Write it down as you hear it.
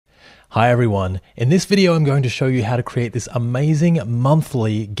Hi everyone, in this video I'm going to show you how to create this amazing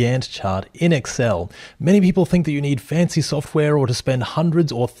monthly Gantt chart in Excel. Many people think that you need fancy software or to spend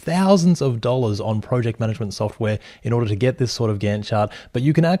hundreds or thousands of dollars on project management software in order to get this sort of Gantt chart, but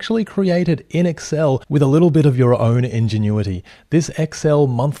you can actually create it in Excel with a little bit of your own ingenuity. This Excel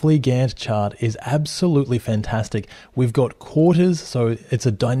monthly Gantt chart is absolutely fantastic. We've got quarters, so it's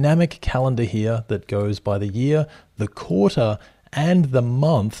a dynamic calendar here that goes by the year, the quarter, and the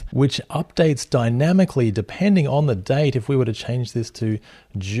month, which updates dynamically depending on the date. If we were to change this to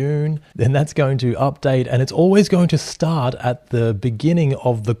June, then that's going to update, and it's always going to start at the beginning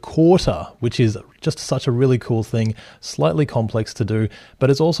of the quarter, which is just such a really cool thing, slightly complex to do, but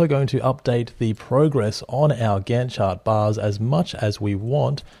it's also going to update the progress on our Gantt chart bars as much as we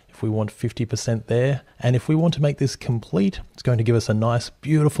want. If we want 50% there, and if we want to make this complete, it's going to give us a nice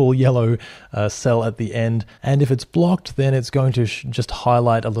beautiful yellow cell at the end, and if it's blocked, then it's going to just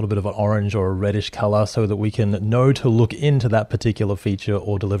highlight a little bit of an orange or a reddish color so that we can know to look into that particular feature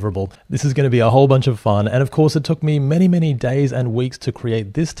or deliverable. This is going to be a whole bunch of fun, and of course it took me many days and weeks to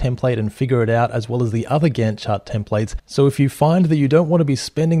create this template and figure it out, as well as the other Gantt chart templates. So if you find that you don't want to be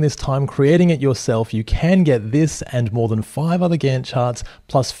spending this time creating it yourself, you can get this and more than 5 other Gantt charts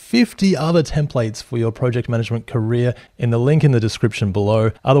plus 50 other templates for your project management career in the link in the description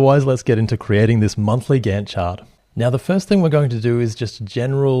below. Otherwise, let's get into creating this monthly Gantt chart. Now, the first thing we're going to do is just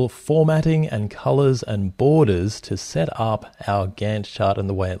general formatting and colors and borders to set up our Gantt chart and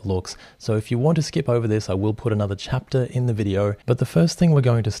the way it looks. So if you want to skip over this, I will put another chapter in the video. But the first thing we're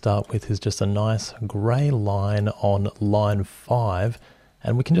going to start with is just a nice gray line on line 5,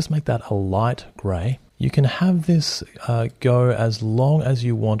 and we can just make that a light gray. You can have this go as long as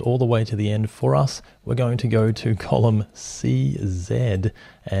you want all the way to the end. For us, we're going to go to column CZ,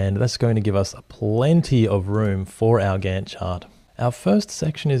 and that's going to give us plenty of room for our Gantt chart. Our first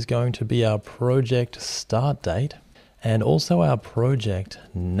section is going to be our project start date and also our project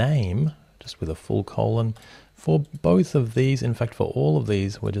name, just with a full colon. For both of these, in fact for all of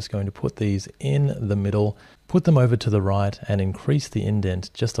these, we're just going to put these in the middle, put them over to the right and increase the indent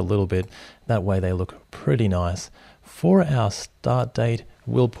just a little bit. That way they look pretty nice. For our start date,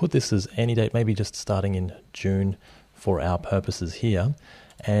 we'll put this as any date, maybe just starting in June for our purposes here.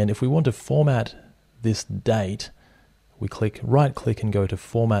 And if we want to format this date, we right click and go to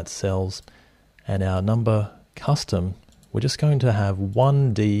Format Cells, and our number custom, we're just going to have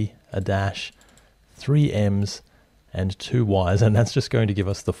 1D, a dash, 3 M's and 2 Y's, and that's just going to give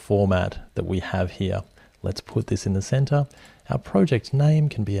us the format that we have here. Let's put this in the center. Our project name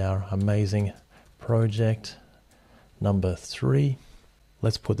can be our amazing project number 3.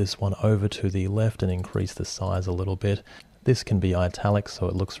 Let's put this one over to the left and increase the size a little bit. This can be italic so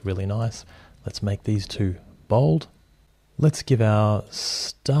it looks really nice. Let's make these 2 bold. Let's give our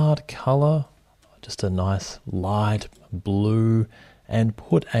start color just a nice light blue and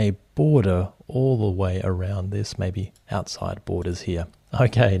put a border all the way around this, maybe outside borders here.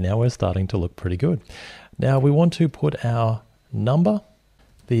 Okay, now we're starting to look pretty good. Now we want to put our number,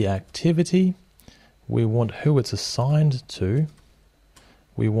 the activity, we want who it's assigned to,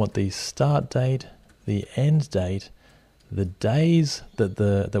 we want the start date, the end date, the days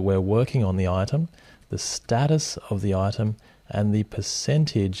that we're working on the item, the status of the item, and the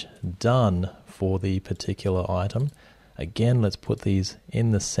percentage done for the particular item. Again, let's put these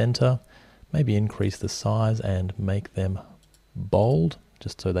in the center, maybe increase the size and make them bold,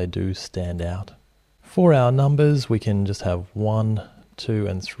 just so they do stand out. For our numbers, we can just have 1, 2,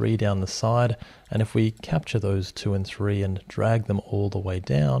 and 3 down the side, and if we capture those 2 and 3 and drag them all the way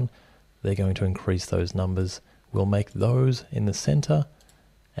down, they're going to increase those numbers. We'll make those in the center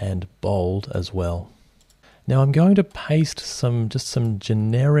and bold as well. Now I'm going to paste some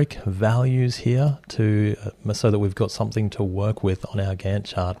generic values here so that we've got something to work with on our Gantt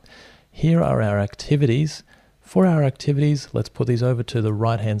chart. Here are our activities. For our activities, let's put these over to the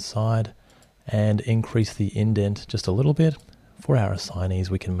right hand side and increase the indent just a little bit. For our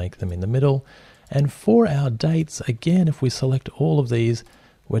assignees, we can make them in the middle. And for our dates, again, if we select all of these,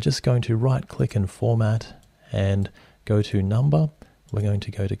 we're just going to right click and format and go to number. We're going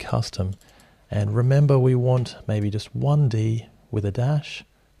to go to custom. And remember, we want maybe just 1D with a dash,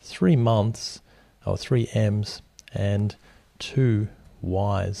 3 months, or 3 M's, and 2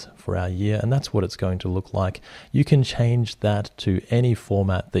 Y's for our year. And that's what it's going to look like. You can change that to any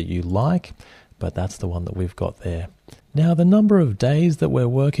format that you like, but that's the one that we've got there. Now, the number of days that we're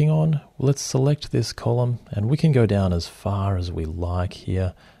working on, let's select this column, and we can go down as far as we like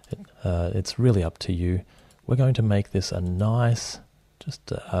here. It's really up to you. We're going to make this a nice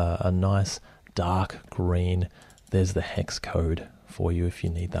dark green. There's the hex code for you if you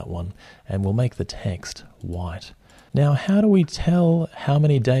need that one. And we'll make the text white. Now, how do we tell how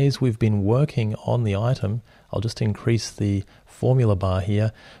many days we've been working on the item? I'll just increase the formula bar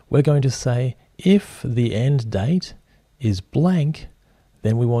here. We're going to say if the end date is blank,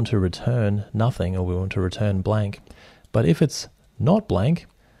 then we want to return nothing, or we want to return blank. But if it's not blank,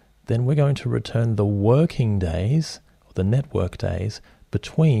 then we're going to return the working days, or the network days,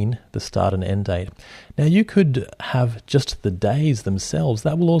 between the start and end date. Now, you could have just the days themselves.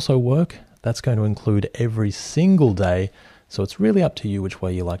 That will also work. That's going to include every single day, so it's really up to you which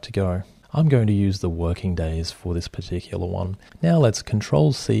way you like to go. I'm going to use the working days for this particular one. Now let's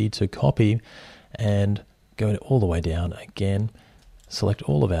Control-C to copy and go all the way down again. Select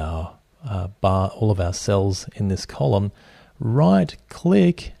all of our all of our cells in this column.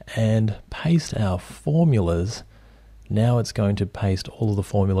 Right-click and paste our formulas. Now it's going to paste all of the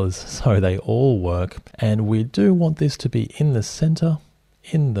formulas so they all work. And we do want this to be in the center,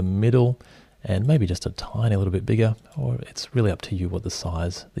 in the middle, and maybe just a tiny little bit bigger, or it's really up to you what the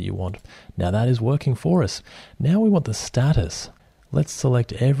size that you want. Now that is working for us. Now we want the status. Let's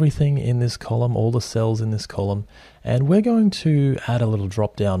select everything in this column, all the cells in this column, and we're going to add a little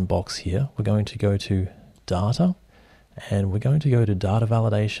drop-down box here. We're going to go to Data, and we're going to go to Data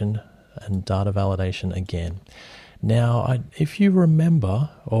Validation and Data Validation again. Now, if you remember,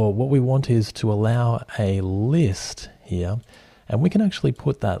 or what we want is to allow a list here, and we can actually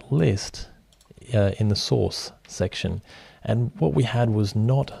put that list in the source section. And what we had was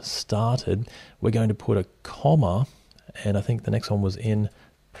not started. We're going to put a comma, and I think the next one was in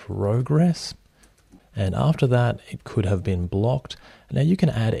progress. And after that, it could have been blocked. Now you can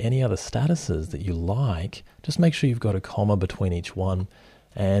add any other statuses that you like. Just make sure you've got a comma between each one.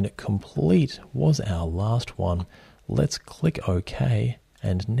 And complete was our last one. Let's click OK.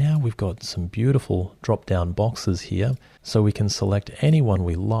 And now we've got some beautiful drop-down boxes here, so we can select any one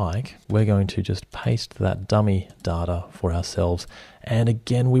we like. We're going to just paste that dummy data for ourselves. And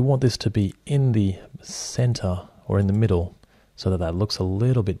again, we want this to be in the center or in the middle so that that looks a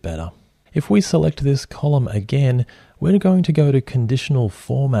little bit better. If we select this column again, we're going to go to Conditional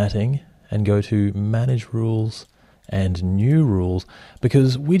Formatting and go to Manage Rules and New Rules,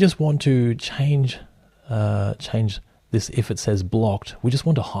 because we just want to change this. If it says blocked, we just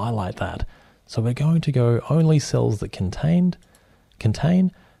want to highlight that. So we're going to go only cells that contain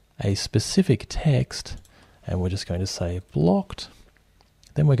a specific text, and we're just going to say blocked.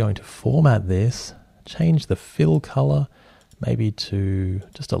 Then we're going to format this, change the fill color, maybe to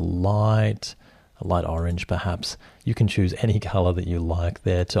just a light orange perhaps. You can choose any color that you like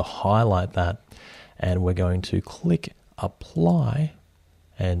there to highlight that. And we're going to click Apply,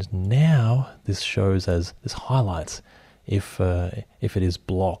 and now this shows as this highlights if it is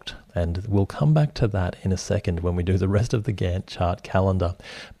blocked, and we'll come back to that in a second when we do the rest of the Gantt chart calendar.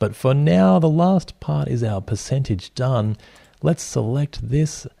 But for now, the last part is our percentage done. Let's select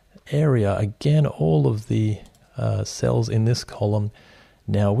this area again, all of the cells in this column.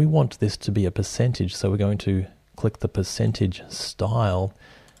 Now we want this to be a percentage, so we're going to click the percentage style,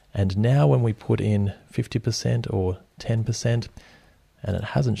 and now when we put in 50% or 10%, and it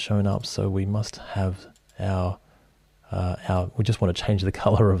hasn't shown up, so we must have we just want to change the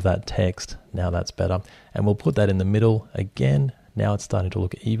color of that text. Now that's better. And we'll put that in the middle again. Now it's starting to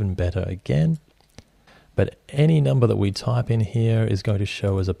look even better again. But any number that we type in here is going to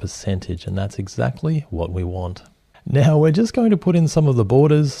show as a percentage, and that's exactly what we want. Now we're just going to put in some of the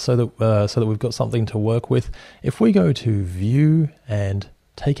borders so that we've got something to work with. If we go to View and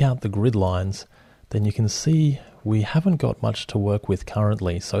take out the grid lines, then you can see we haven't got much to work with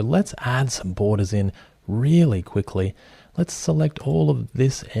currently. So let's add some borders in really quickly. Let's select all of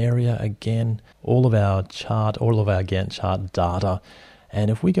this area again, all of our Gantt chart data. And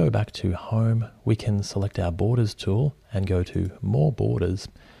if we go back to Home, we can select our Borders tool and go to More Borders.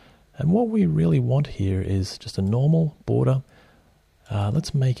 And what we really want here is just a normal border.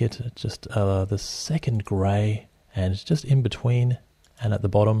 Let's make it just the second gray, and just in between and at the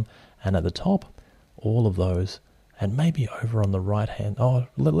bottom and at the top, all of those. And maybe over on the right hand,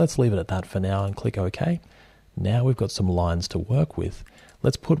 let's leave it at that for now and click OK. Now we've got some lines to work with.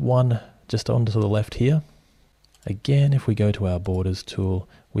 Let's put one just onto the left here. Again, if we go to our Borders tool,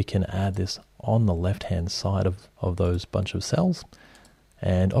 we can add this on the left hand side of those bunch of cells.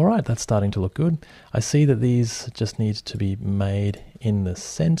 And all right, that's starting to look good. I see that these just need to be made in the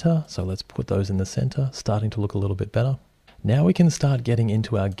center, so let's put those in the center, starting to look a little bit better. Now we can start getting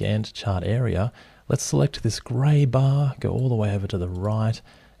into our Gantt chart area. Let's select this gray bar, go all the way over to the right,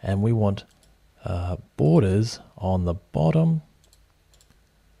 and we want borders on the bottom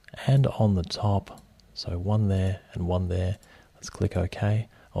and on the top. So one there and one there. Let's click OK.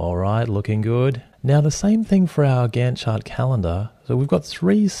 All right, looking good. Now the same thing for our Gantt chart calendar. So we've got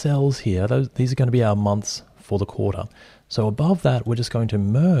 3 cells here. These are going to be our months for the quarter. So above that, we're just going to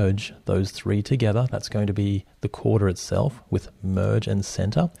merge those 3 together. That's going to be the quarter itself with merge and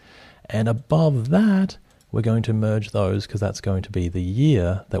center. And above that, we're going to merge those because that's going to be the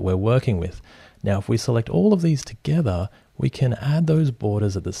year that we're working with. Now, if we select all of these together, we can add those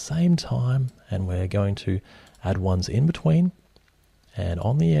borders at the same time, and we're going to add ones in between and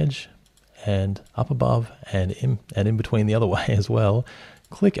on the edge and up above and in between the other way as well.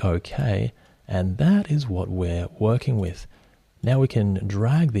 Click OK, and that is what we're working with. Now we can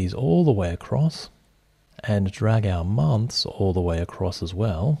drag these all the way across and drag our months all the way across as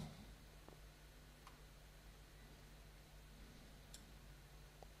well.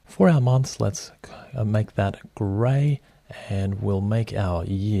 For our months, let's make that grey, and we'll make our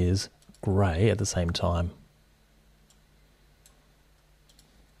years grey at the same time.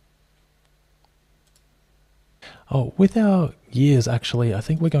 Oh, with our years, actually, I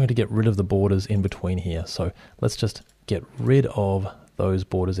think we're going to get rid of the borders in between here. So let's just get rid of those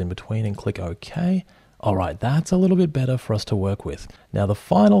borders in between and click OK. All right, that's a little bit better for us to work with. Now, the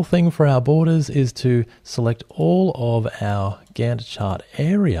final thing for our borders is to select all of our Gantt chart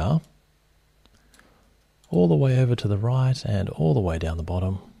area all the way over to the right and all the way down the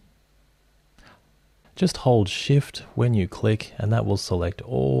bottom. Just hold Shift when you click, and that will select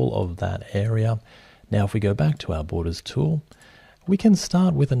all of that area. Now, if we go back to our borders tool, we can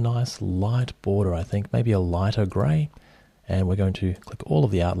start with a nice light border, I think, maybe a lighter gray. And we're going to click all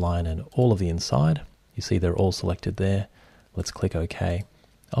of the outline and all of the inside. You see they're all selected there. Let's click OK.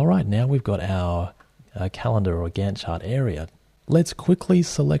 All right, now we've got our calendar or Gantt chart area. Let's quickly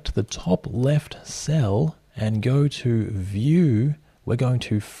select the top left cell and go to View. We're going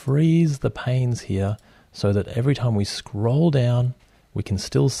to freeze the panes here so that every time we scroll down, we can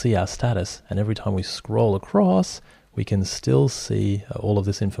still see our status. And every time we scroll across, we can still see all of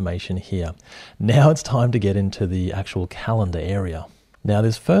this information here. Now it's time to get into the actual calendar area. Now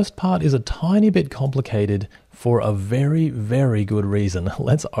this first part is a tiny bit complicated for a very, very good reason.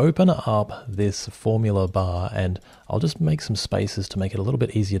 Let's open up this formula bar, and I'll just make some spaces to make it a little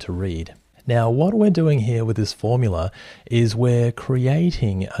bit easier to read. Now what we're doing here with this formula is we're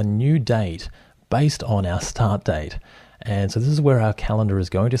creating a new date based on our start date. And so this is where our calendar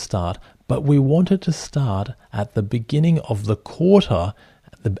is going to start, but we want it to start at the beginning of the quarter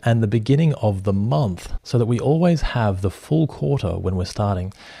and the beginning of the month, so that we always have the full quarter when we're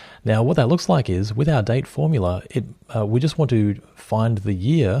starting. Now what that looks like is, with our date formula, we just want to find the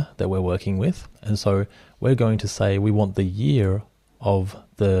year that we're working with, and so we're going to say we want the year of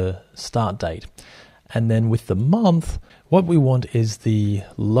the start date. And then with the month, what we want is the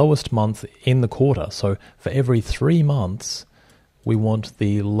lowest month in the quarter. So for every 3 months, we want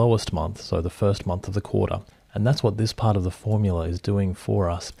the lowest month, so the first month of the quarter. And that's what this part of the formula is doing for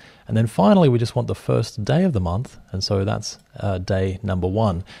us. And then finally, we just want the first day of the month, and so that's day number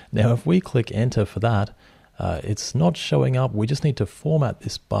 1. Now, if we click Enter for that, it's not showing up. We just need to format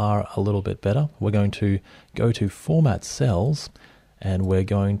this bar a little bit better. We're going to go to Format Cells, and we're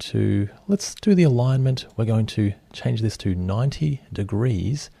going to, let's do the alignment. We're going to change this to 90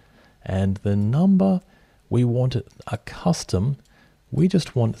 degrees, and the number, we want it a custom. We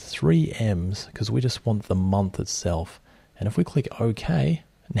just want 3 M's because we just want the month itself. And if we click OK,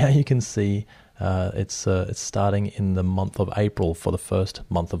 now you can see it's starting in the month of April for the first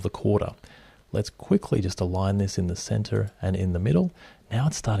month of the quarter. Let's quickly just align this in the center and in the middle. Now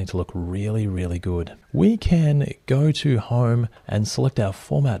it's starting to look really, really good. We can go to Home and select our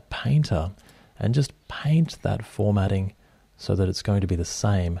Format Painter and just paint that formatting so that it's going to be the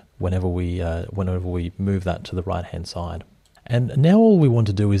same whenever we move that to the right-hand side. And now all we want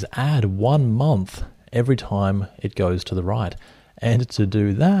to do is add 1 month every time it goes to the right. And to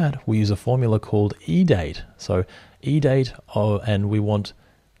do that, we use a formula called eDate. So eDate, and we want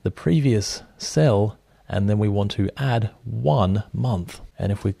the previous cell, and then we want to add 1 month.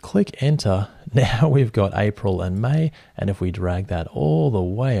 And if we click Enter, now we've got April and May. And if we drag that all the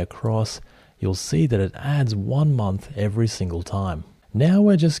way across, you'll see that it adds 1 month every single time. Now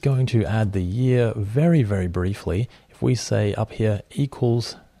we're just going to add the year very, very briefly. If we say up here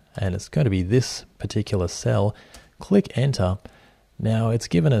equals, and it's going to be this particular cell, click Enter. Now it's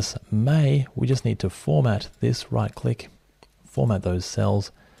given us May. We just need to format this, right click, format those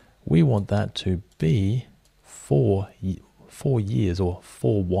cells. We want that to be 4 years or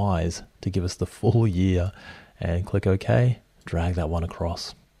 4 Ys to give us the full year, and click OK, drag that one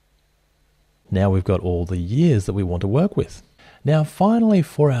across. Now we've got all the years that we want to work with. Now, finally,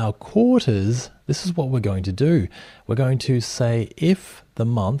 for our quarters, this is what we're going to do. We're going to say if the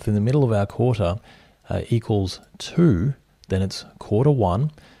month in the middle of our quarter equals 2, then it's quarter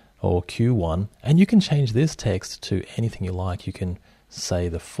 1 or Q1. And you can change this text to anything you like. You can say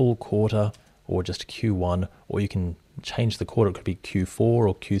the full quarter or just Q1, or you can change the quarter. It could be Q4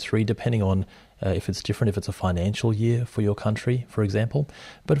 or Q3, depending on if it's different, if it's a financial year for your country, for example.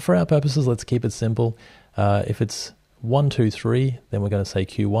 But for our purposes, let's keep it simple. If it's 1, 2, 3, then we're going to say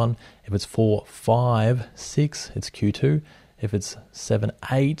Q1. If it's 4, 5, 6, it's Q2. If it's 7,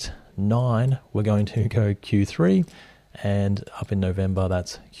 8, 9, we're going to go Q3. And up in November,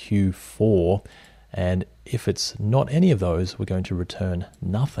 that's Q4. And if it's not any of those, we're going to return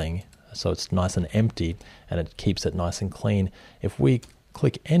nothing. So it's nice and empty, and it keeps it nice and clean. If we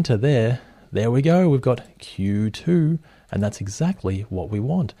click enter there we go. We've got Q2, and that's exactly what we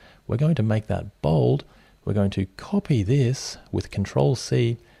want. We're going to make that bold. We're going to copy this with Control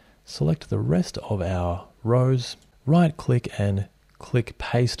C, select the rest of our rows, right click and click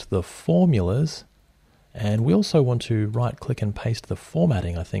paste the formulas. And we also want to right click and paste the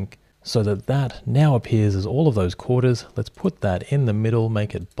formatting, I think, so that that now appears as all of those quarters. Let's put that in the middle,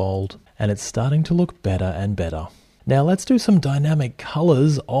 make it bold, and it's starting to look better and better. Now let's do some dynamic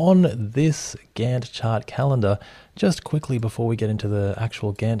colors on this Gantt chart calendar. Just quickly before we get into the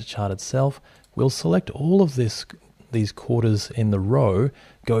actual Gantt chart itself, we'll select all of these quarters in the row,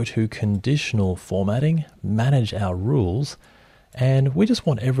 go to conditional formatting, manage our rules, and we just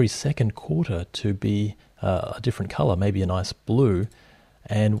want every second quarter to be a different color, maybe a nice blue,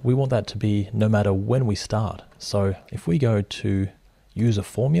 and we want that to be no matter when we start. So if we go to use a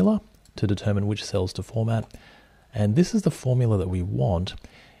formula to determine which cells to format, and this is the formula that we want.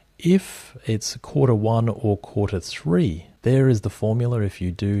 If it's quarter 1 or quarter 3, there is the formula if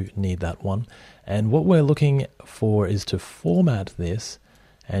you do need that one. And what we're looking for is to format this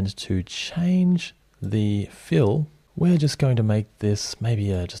and to change the fill. We're just going to make this maybe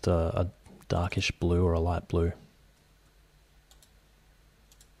just a darkish blue or a light blue.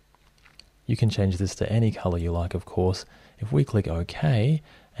 You can change this to any color you like, of course. If we click OK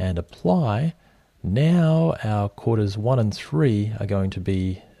and apply, now our quarters 1 and 3 are going to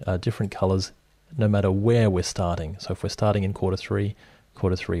be different colors no matter where we're starting. So if we're starting in quarter 3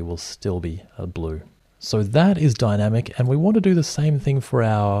 will still be blue. So that is dynamic, and we want to do the same thing for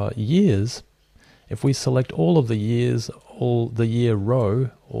our years. If we select all of the years, all the year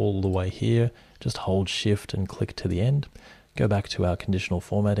row, all the way here, just hold Shift and click to the end. Go back to our conditional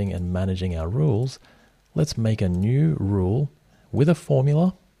formatting and managing our rules. Let's make a new rule with a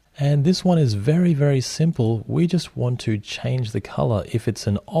formula. And this one is very, very simple. We just want to change the color if it's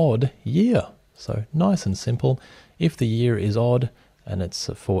an odd year. So nice and simple. If the year is odd, and it's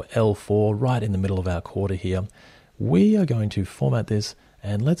for L4, right in the middle of our quarter here, we are going to format this,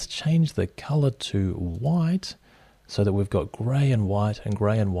 and let's change the color to white so that we've got gray and white and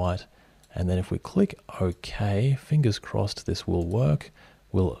gray and white. And then if we click OK, fingers crossed this will work,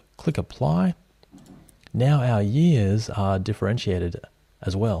 we'll click apply. Now our years are differentiated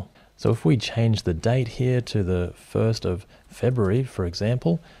as well. So if we change the date here to the 1st of February, for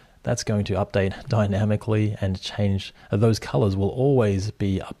example, that's going to update dynamically and change. Those colors will always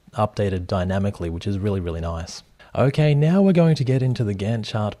be updated dynamically, which is really, really nice. Okay, now we're going to get into the Gantt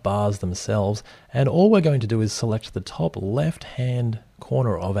chart bars themselves, and all we're going to do is select the top left-hand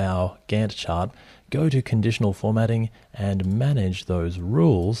corner of our Gantt chart, go to conditional formatting and manage those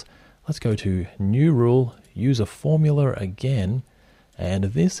rules. Let's go to new rule, use a formula again, and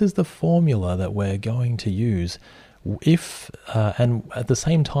this is the formula that we're going to use. And at the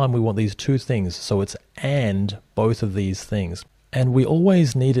same time we want these two things, so it's and both of these things. And we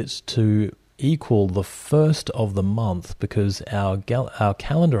always need it to equal the 1st of the month, because our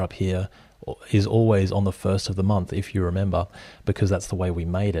calendar up here is always on the 1st of the month, if you remember, because that's the way we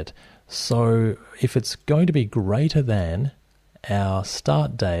made it. So if it's going to be greater than our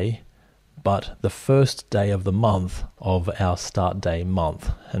start day, but the 1st day of the month of our start day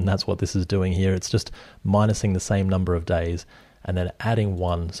month, and that's what this is doing here. It's just minusing the same number of days and then adding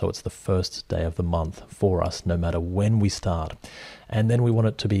 1, so it's the 1st day of the month for us, no matter when we start. And then we want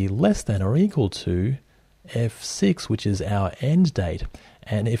it to be less than or equal to F6, which is our end date.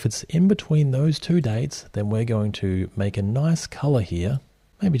 And if it's in between those two dates, then we're going to make a nice color here,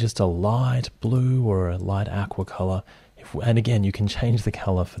 maybe just a light blue or a light aqua color. And again, you can change the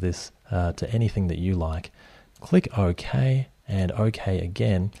color for this to anything that you like. Click OK and OK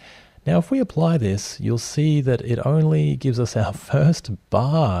again. Now if we apply this, you'll see that it only gives us our first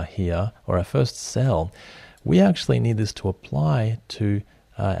bar here, or our first cell. We actually need this to apply to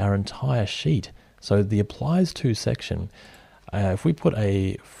our entire sheet. So the applies to section, if we put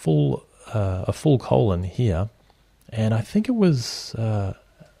a full colon here, and I think it was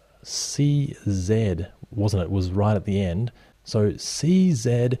CZ, wasn't it? It was right at the end. So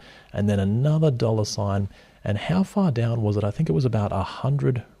CZ and then another $sign. And how far down was it? I think it was about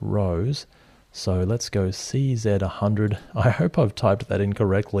 100 rows. So let's go CZ 100. I hope I've typed that in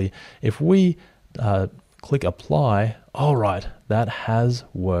correctly. If we click apply, all right, that has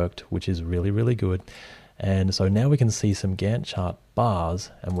worked, which is really, really good. And so now we can see some Gantt chart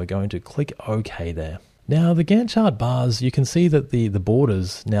bars, and we're going to click OK there. Now the Gantt chart bars, you can see that the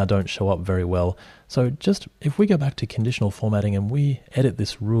borders now don't show up very well. So just if we go back to conditional formatting and we edit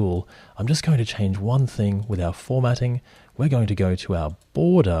this rule, I'm just going to change one thing with our formatting. We're going to go to our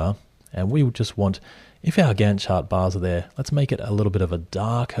border, and we just want, if our Gantt chart bars are there, let's make it a little bit of a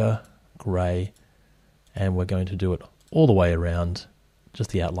darker gray, and we're going to do it all the way around just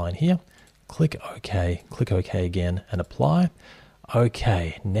the outline here. Click OK again and apply.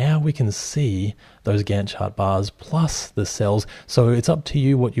 Okay, now we can see those Gantt chart bars plus the cells. So it's up to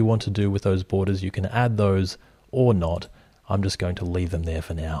you what you want to do with those borders. You can add those or not. I'm just going to leave them there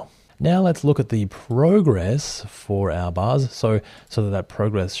for now. Now let's look at the progress for our bars so that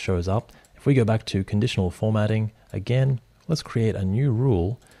progress shows up. If we go back to conditional formatting, again, let's create a new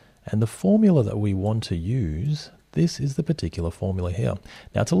rule. And the formula that we want to use, this is the particular formula here.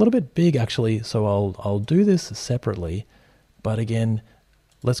 Now it's a little bit big actually, so I'll do this separately. But again,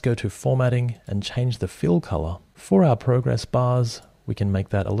 let's go to formatting and change the fill color. For our progress bars, we can make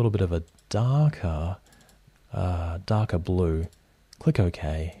that a little bit of a darker blue. Click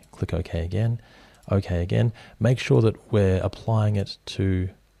OK again, OK again. Make sure that we're applying it to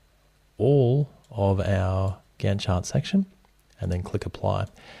all of our Gantt chart section, and then click apply.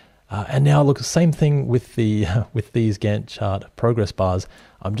 And now look, same thing with the with these Gantt chart progress bars.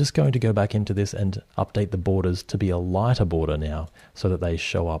 I'm just going to go back into this and update the borders to be a lighter border now so that they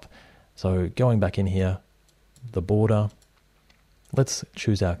show up. So going back in here, the border, let's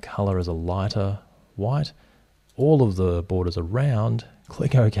choose our color as a lighter white. All of the borders around,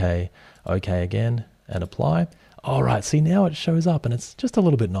 click OK, OK again, and apply. All right, see now it shows up and it's just a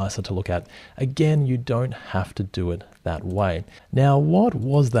little bit nicer to look at. Again, you don't have to do it that way. Now, what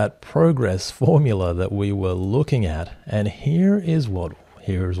was that progress formula that we were looking at? And here's what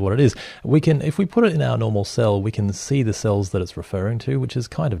it is. We can, if we put it in our normal cell, we can see the cells that it's referring to, which is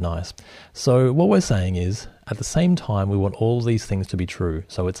kind of nice. So what we're saying is, at the same time, we want all these things to be true.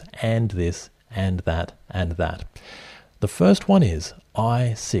 So it's and this, and that, and that. The first one is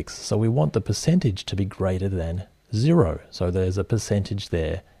I6. So we want the percentage to be greater than 0. So there's a percentage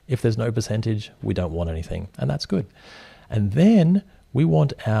there. If there's no percentage, we don't want anything, and that's good. And then we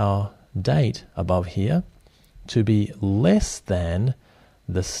want our date above here to be less than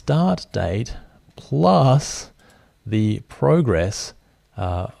the start date plus the progress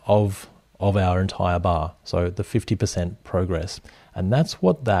of our entire bar, so the 50% progress. And that's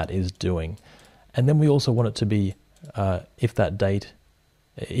what that is doing. And then we also want it to be if that date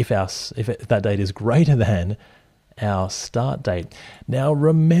is greater than our start date. Now,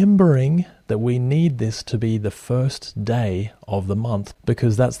 remembering that we need this to be the first day of the month,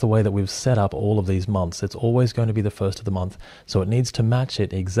 because that's the way that we've set up all of these months. It's always going to be the first of the month, so it needs to match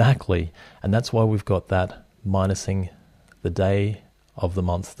it exactly. And that's why we've got that minusing the day of the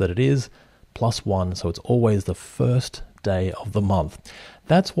month that it is, plus 1, so it's always the first day of the month.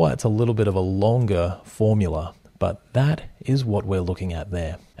 That's why it's a little bit of a longer formula, but that is what we're looking at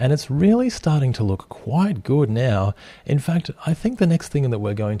there. And it's really starting to look quite good now. In fact, I think the next thing that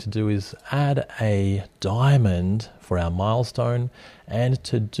we're going to do is add a diamond for our milestone. And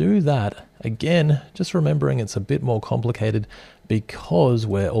to do that, again, just remembering it's a bit more complicated because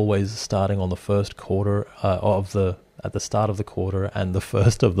we're always starting on the first quarter at the start of the quarter and the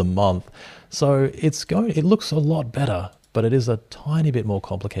first of the month. So it looks a lot better, but it is a tiny bit more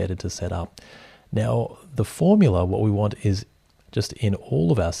complicated to set up. Now, the formula, what we want is just in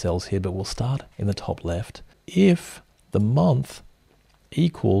all of our cells here, but we'll start in the top left. If the month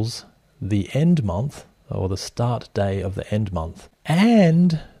equals the end month, or the start day of the end month,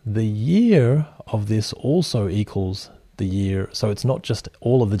 and the year of this also equals the year, so it's not just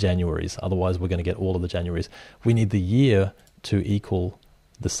all of the Januaries, otherwise we're going to get all of the Januaries. We need the year to equal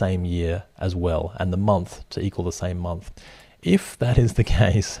the same year as well, and the month to equal the same month. If that is the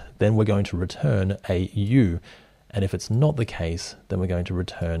case, then we're going to return a U. And if it's not the case, then we're going to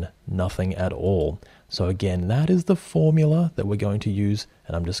return nothing at all. So again, that is the formula that we're going to use,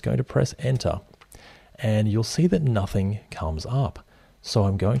 and I'm just going to press enter. And you'll see that nothing comes up. So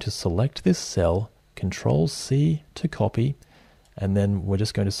I'm going to select this cell, Control C to copy, and then we're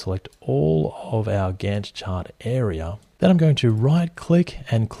just going to select all of our Gantt chart area. Then I'm going to right click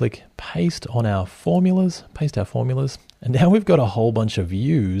and click paste on our formulas, paste our formulas. And now we've got a whole bunch of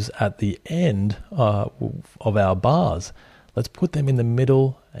U's at the end of our bars. Let's put them in the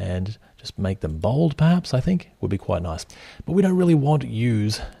middle and just make them bold perhaps, I think would be quite nice. But we don't really want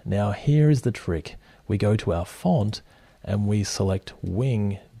U's. Now here is the trick. We go to our font and we select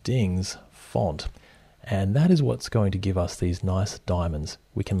Wingdings font. And that is what's going to give us these nice diamonds.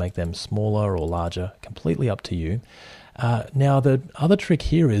 We can make them smaller or larger, completely up to you. Now the other trick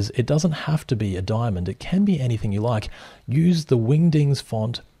here is it doesn't have to be a diamond. It can be anything you like. Use the Wingdings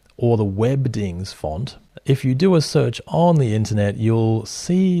font or the Webdings font. If you do a search on the internet, you'll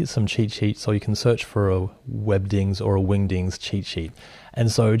see some cheat sheets, so you can search for a Webdings or a Wingdings cheat sheet.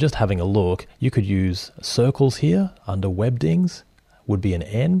 And so just having a look, you could use circles here under Webdings would be an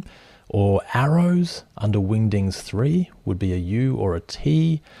N, or arrows under Wingdings 3 would be a U or a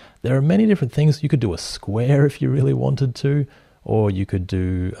T. There are many different things. You could do a square if you really wanted to, or you could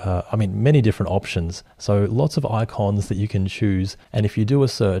do, many different options. So lots of icons that you can choose. And if you do a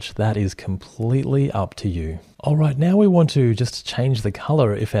search, that is completely up to you. All right, now we want to just change the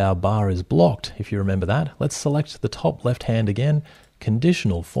color if our bar is blocked, if you remember that. Let's select the top left hand again,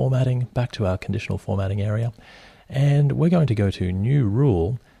 conditional formatting, back to our conditional formatting area. And we're going to go to new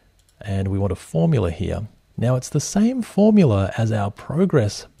rule, and we want a formula here. Now it's the same formula as our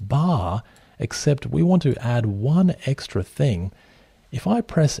progress bar, except we want to add one extra thing. If I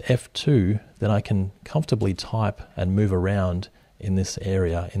press F2, then I can comfortably type and move around in this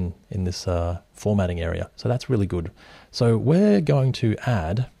area, in this formatting area. So that's really good. So we're going to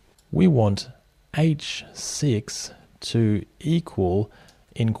add, we want H6 to equal,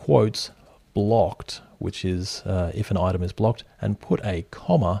 in quotes, blocked, which is if an item is blocked, and put a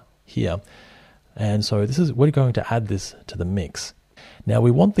comma here. And so this is, we're going to add this to the mix. Now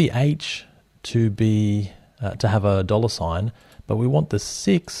we want the H to be to have a $sign, but we want the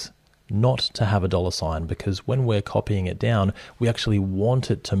 6 not to have a $sign, because when we're copying it down, we actually want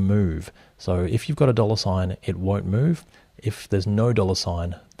it to move. So if you've got a $sign, it won't move. If there's no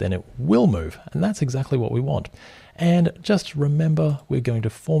 $sign, then it will move, and that's exactly what we want. And just remember, we're going to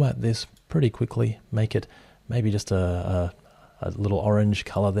format this pretty quickly, make it maybe just a little orange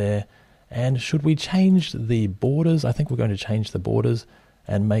color there. And should we change the borders? I think we're going to change the borders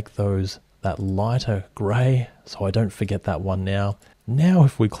and make those that lighter gray, so I don't forget that one now. Now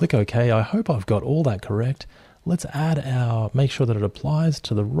if we click OK, I hope I've got all that correct. Let's add make sure that it applies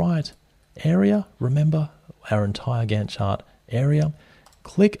to the right area. Remember, our entire Gantt chart area.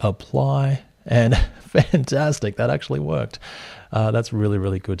 Click apply, and fantastic, that actually worked. That's really,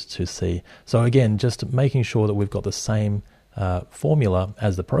 really good to see. So again, just making sure that we've got the same formula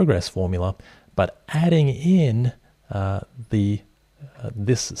as the progress formula, but adding in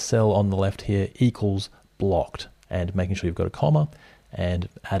this cell on the left here equals blocked, and making sure you've got a comma and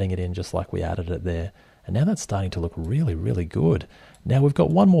adding it in just like we added it there. And now that's starting to look really, really good. Now we've got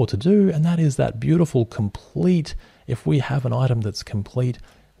one more to do, and that is that beautiful complete. If we have an item that's complete,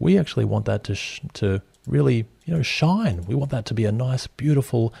 we actually want that to really, shine. We want that to be a nice,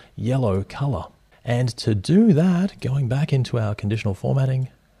 beautiful yellow color. And to do that, going back into our conditional formatting,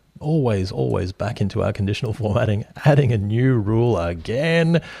 always back into our conditional formatting, adding a new rule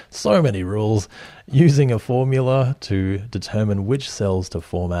again, so many rules, using a formula to determine which cells to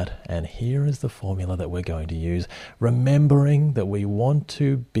format. And here is the formula that we're going to use, remembering that we want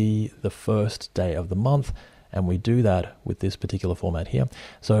to be the first day of the month, and we do that with this particular format here.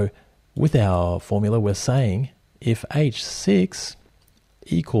 So with our formula, we're saying if H6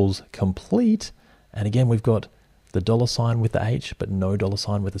 equals complete, and again, we've got the $sign with the H, but no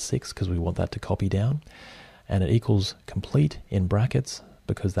 $sign with the 6, because we want that to copy down. And it equals complete in brackets,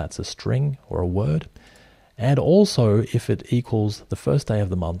 because that's a string or a word. And also, if it equals the first day of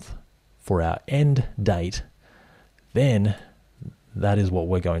the month for our end date, then that is what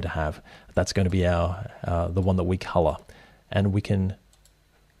we're going to have. That's going to be our the one that we color. And we can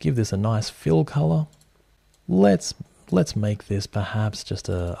give this a nice fill color. Let's make this perhaps just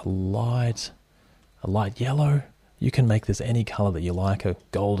a light yellow. You can make this any color that you like, a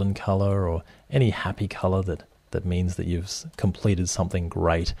golden color or any happy color that means that you've completed something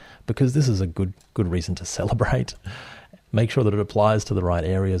great, because this is a good reason to celebrate. Make sure that it applies to the right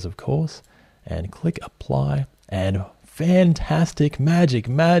areas, of course, and click apply, and fantastic, magic,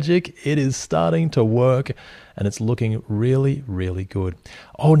 it is starting to work, and it's looking really, really good.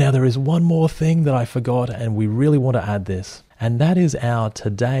 Oh, now there is one more thing that I forgot, and we really want to add this. And that is our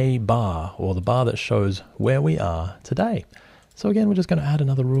today bar, or the bar that shows where we are today. So again, we're just going to add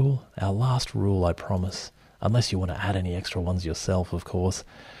another rule, our last rule, I promise, unless you want to add any extra ones yourself, of course.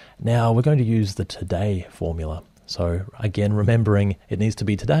 Now we're going to use the today formula. So again, remembering it needs to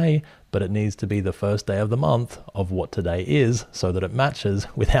be today, but it needs to be the first day of the month of what today is so that it matches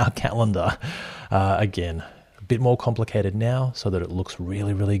with our calendar. Again, a bit more complicated now so that it looks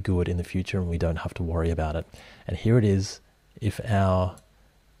really, really good in the future and we don't have to worry about it. And here it is. If our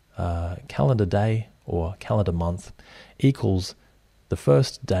calendar day or calendar month equals the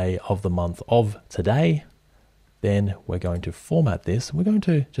first day of the month of today, then we're going to format this. We're going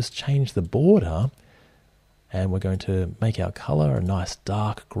to just change the border, and we're going to make our color a nice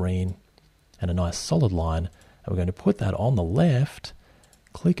dark green and a nice solid line. And we're going to put that on the left,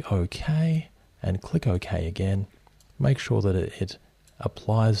 click OK, and click OK again. Make sure that it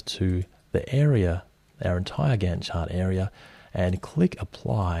applies to the area, our entire Gantt chart area, and click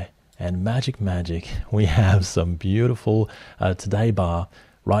Apply. And magic, we have some beautiful today bar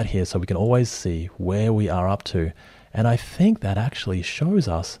right here so we can always see where we are up to. And I think that actually shows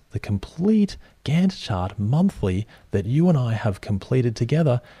us the complete Gantt chart monthly that you and I have completed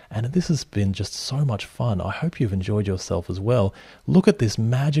together. And this has been just so much fun. I hope you've enjoyed yourself as well. Look at this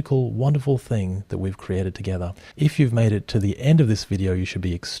magical, wonderful thing that we've created together. If you've made it to the end of this video, you should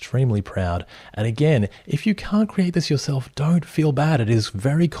be extremely proud. And again, if you can't create this yourself, don't feel bad. It is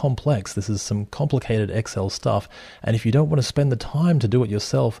very complex. This is some complicated Excel stuff. And if you don't want to spend the time to do it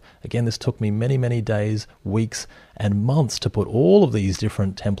yourself, again, this took me many, many days, weeks, and months to put all of these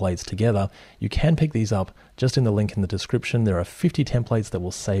different templates together. You can pick these up just in the link in the description. There are 50 templates that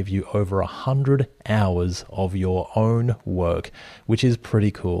will save you over 100 hours of your own work, which is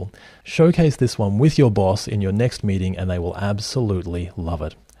pretty cool. Showcase this one with your boss in your next meeting and they will absolutely love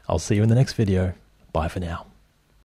it. I'll see you in the next video. Bye for now.